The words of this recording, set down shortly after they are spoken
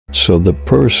So the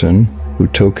person who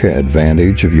took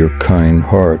advantage of your kind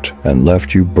heart and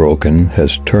left you broken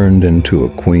has turned into a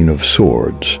Queen of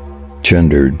Swords.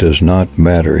 Gender does not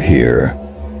matter here.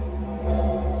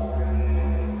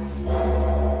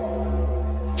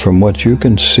 From what you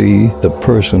can see, the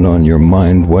person on your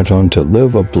mind went on to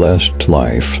live a blessed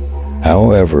life.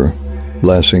 However,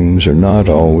 blessings are not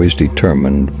always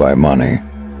determined by money,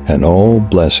 and all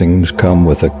blessings come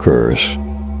with a curse.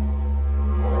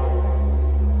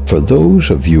 For those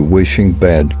of you wishing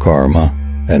bad karma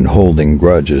and holding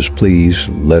grudges, please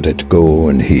let it go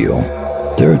and heal.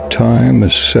 Their time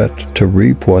is set to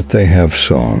reap what they have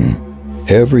sown.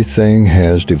 Everything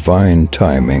has divine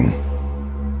timing.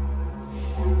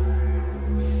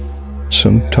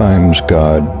 Sometimes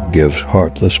God gives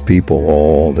heartless people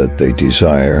all that they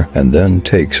desire and then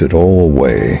takes it all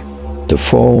away. The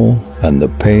fall and the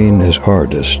pain is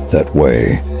hardest that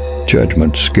way.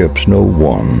 Judgment skips no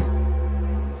one.